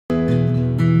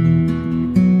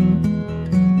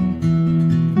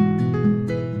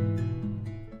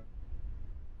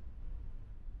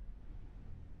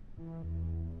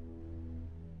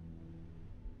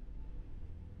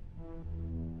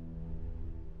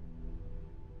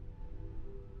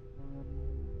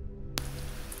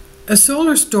A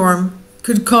solar storm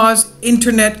could cause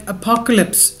internet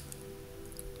apocalypse.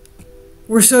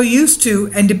 We're so used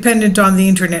to and dependent on the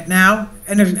internet now,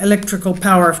 and electrical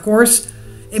power, of course.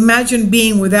 Imagine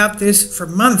being without this for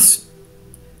months.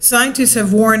 Scientists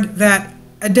have warned that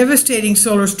a devastating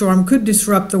solar storm could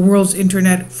disrupt the world's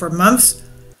internet for months.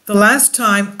 The last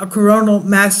time a coronal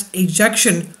mass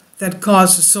ejection that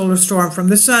caused a solar storm from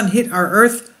the sun hit our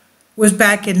Earth was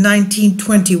back in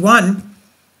 1921.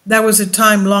 That was a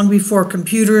time long before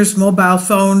computers, mobile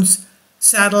phones,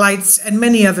 satellites, and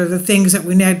many other the things that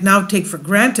we now take for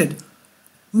granted.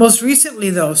 Most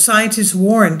recently, though, scientists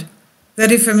warned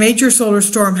that if a major solar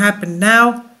storm happened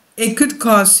now, it could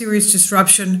cause serious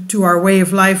disruption to our way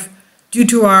of life due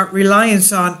to our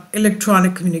reliance on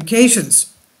electronic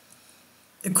communications.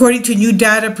 According to new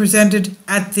data presented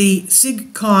at the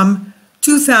SIGCOMM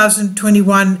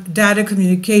 2021 Data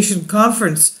Communication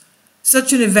Conference,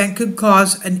 such an event could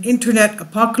cause an internet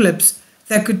apocalypse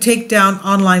that could take down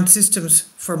online systems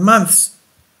for months.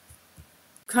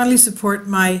 Kindly support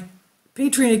my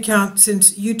Patreon account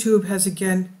since YouTube has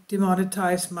again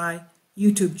demonetized my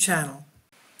YouTube channel.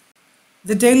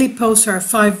 The daily posts are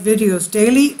 5 videos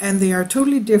daily, and they are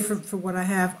totally different from what I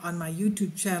have on my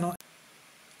YouTube channel.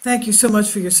 Thank you so much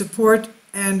for your support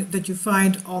and that you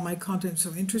find all my content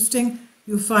so interesting.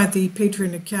 You'll find the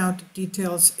Patreon account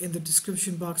details in the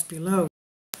description box below.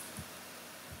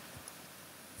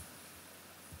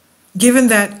 Given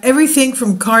that everything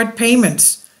from card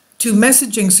payments to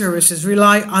messaging services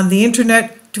rely on the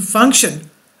internet to function,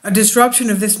 a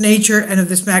disruption of this nature and of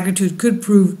this magnitude could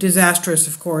prove disastrous,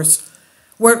 of course.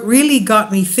 What really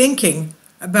got me thinking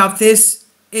about this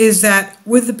is that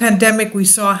with the pandemic, we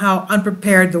saw how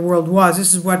unprepared the world was.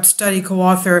 This is what study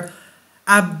co-author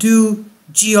Abdu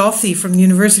Giothi from the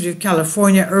University of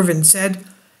California, Irvine, said.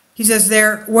 He says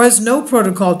there was no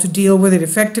protocol to deal with it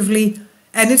effectively,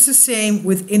 and it's the same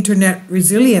with internet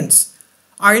resilience.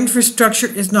 Our infrastructure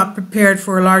is not prepared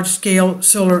for a large-scale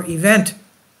solar event.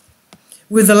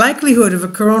 With the likelihood of a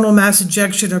coronal mass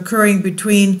ejection occurring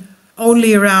between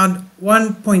only around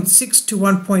 1.6 to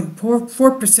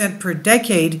 1.4% per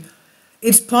decade,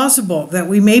 it's possible that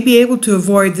we may be able to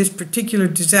avoid this particular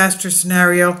disaster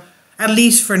scenario, at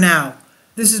least for now.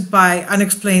 This is by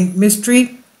Unexplained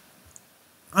Mystery.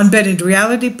 On Bed in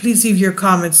Reality, please leave your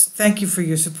comments. Thank you for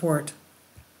your support.